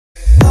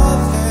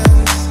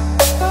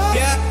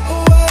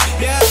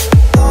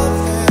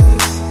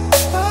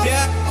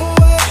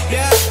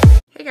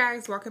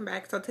guys, welcome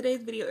back. So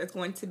today's video is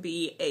going to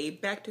be a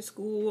back to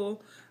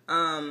school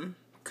kind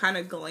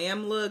of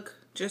glam look.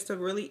 Just a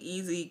really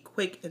easy,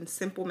 quick, and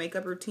simple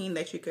makeup routine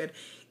that you could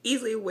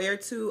easily wear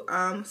to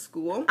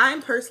school.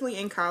 I'm personally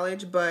in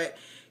college, but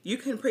you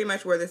can pretty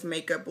much wear this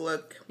makeup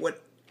look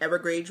whatever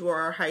grade you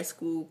are, high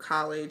school,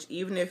 college,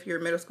 even if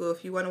you're middle school.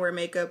 If you want to wear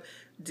makeup,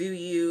 do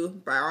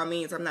you, by all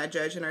means. I'm not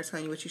judging or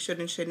telling you what you should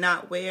and should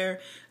not wear.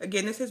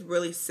 Again, this is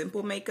really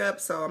simple makeup,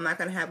 so I'm not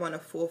going to have on a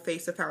full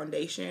face of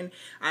foundation.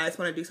 I just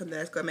want to do something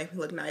that's going to make me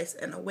look nice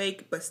and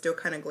awake, but still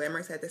kind of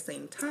glamorous at the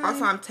same time.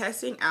 Also, I'm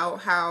testing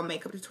out how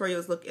makeup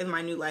tutorials look in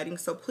my new lighting,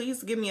 so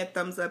please give me a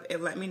thumbs up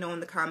and let me know in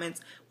the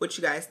comments what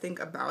you guys think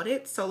about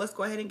it. So let's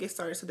go ahead and get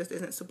started so this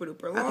isn't super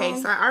duper long. Okay,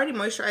 so I already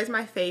moisturized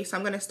my face, so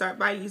I'm going to start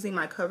by using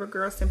my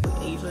CoverGirl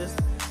Simply Ageless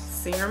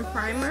Serum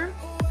Primer.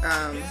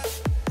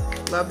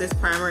 Love this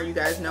primer. You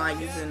guys know I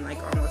use it in like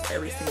almost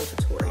every single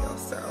tutorial,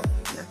 so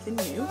nothing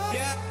new.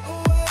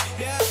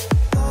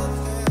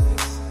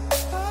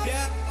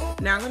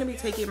 Now I'm going to be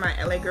taking my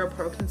LA Girl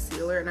Pro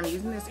Concealer, and I'm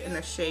using this in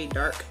the shade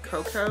Dark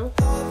Cocoa.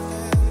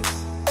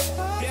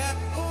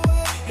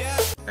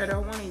 I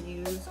don't want to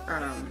use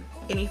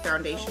any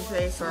foundation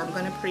today, so I'm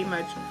going to pretty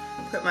much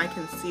put my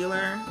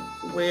concealer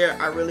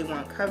where I really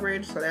want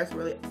coverage. So that's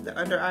really the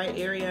under eye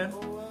area,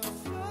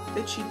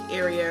 the cheek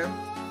area,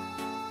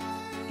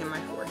 and my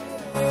forehead.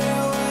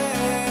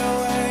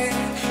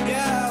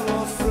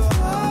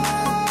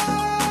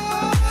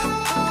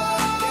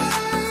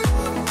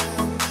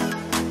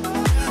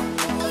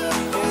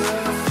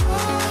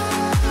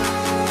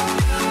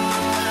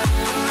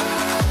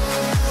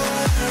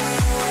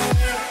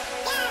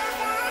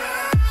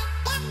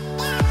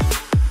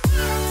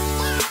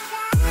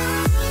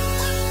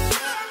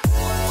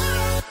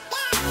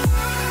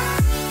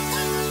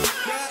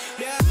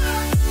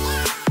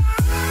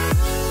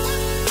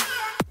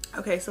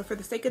 Okay, so for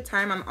the sake of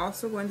time, I'm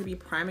also going to be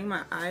priming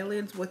my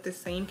eyelids with the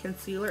same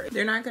concealer.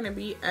 They're not going to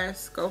be as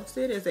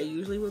sculpted as they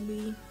usually would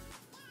be,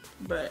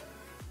 but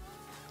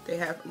they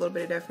have a little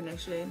bit of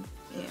definition,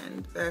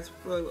 and that's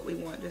really what we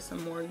want, just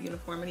some more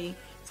uniformity.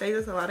 Saves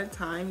us a lot of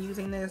time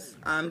using this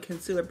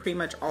concealer pretty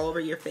much all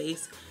over your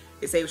face.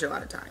 It saves you a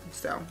lot of time.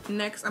 So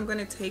next, I'm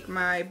going to take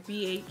my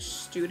BH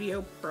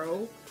Studio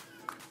Pro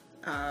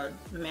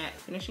matte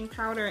finishing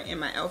powder and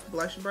my e.l.f.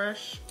 blush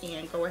brush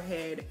and go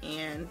ahead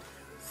and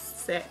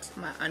set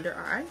my under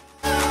eye.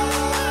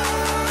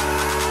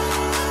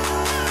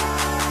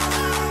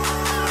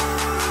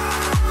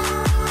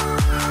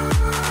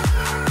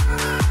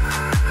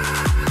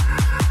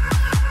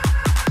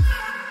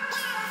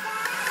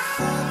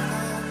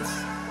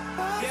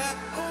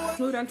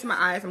 Moved on to my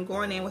eyes. I'm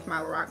going in with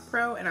my Lorac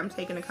Pro, and I'm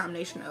taking a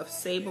combination of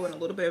Sable and a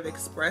little bit of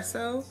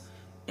espresso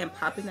and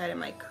popping that in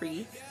my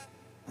crease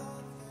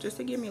just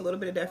to give me a little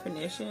bit of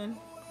definition.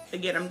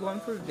 Again, I'm going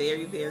for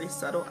very, very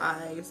subtle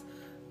eyes.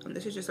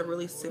 This is just a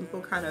really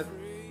simple kind of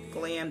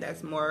glam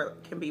that's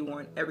can be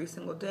worn every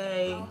single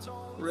day,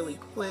 really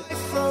quick.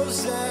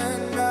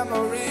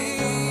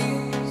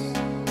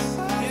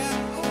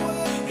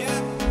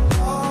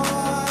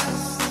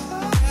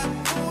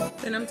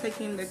 Then I'm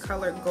taking the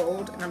color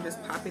Gold and I'm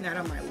just popping that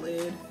on my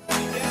lid.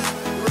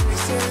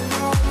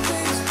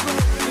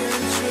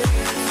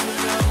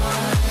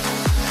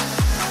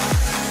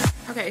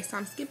 Okay, so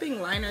I'm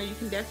skipping liner. You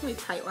can definitely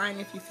tight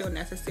line if you feel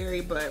necessary,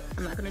 but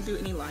I'm not going to do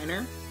any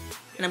liner.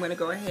 And I'm going to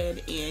go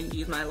ahead and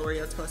use my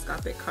L'Oreal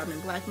Telescopic Carbon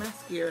Black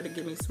Mascara to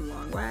give me some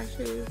long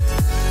lashes.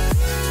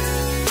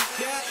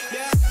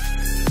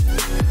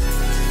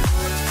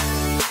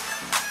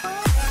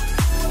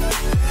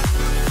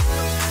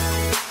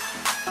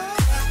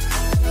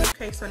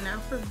 Okay, so now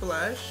for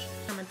blush,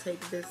 I'm going to take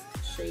this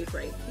shade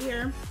right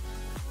here.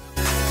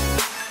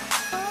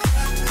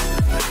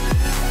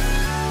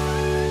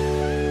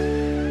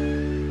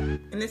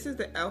 And this is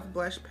the e.l.f.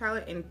 blush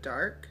palette in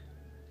Dark.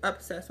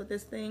 Obsessed with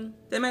this thing.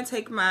 Then I'm going to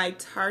take my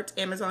Tarte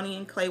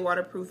Amazonian Clay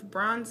Waterproof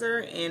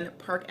Bronzer in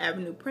Park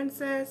Avenue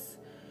Princess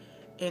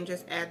and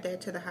just add that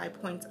to the high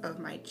points of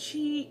my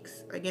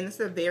cheeks. Again,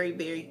 this is a very,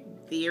 very,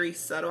 very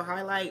subtle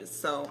highlight,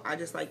 so I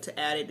just like to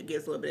add it. It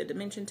gives a little bit of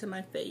dimension to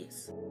my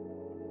face.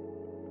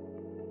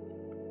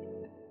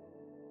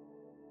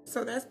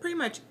 So that's pretty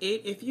much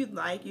it. If you'd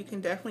like, you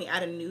can definitely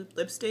add a nude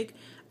lipstick.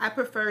 I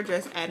prefer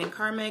just adding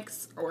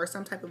Carmex or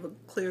some type of a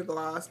clear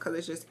gloss because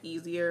it's just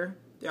easier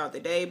throughout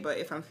the day. But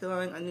if I'm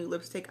feeling a nude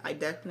lipstick, I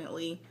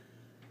definitely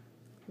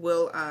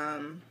will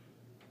add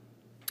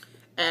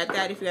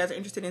that. If you guys are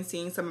interested in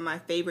seeing some of my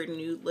favorite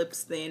nude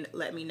lips, then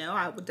let me know.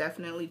 I will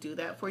definitely do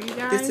that for you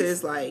guys. This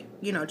is like,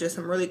 you know, just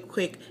some really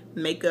quick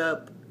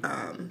makeup,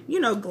 you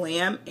know,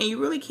 glam, and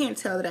you really can't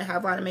tell that I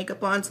have a lot of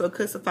makeup on, so it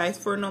could suffice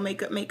for a no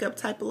makeup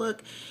type of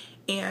look.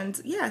 And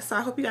yeah, so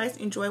I hope you guys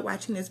enjoyed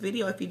watching this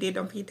video. If you did,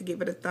 don't forget to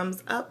give it a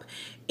thumbs up,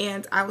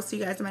 and I will see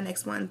you guys in my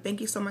next one.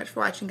 Thank you so much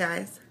for watching,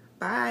 guys.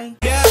 Bye.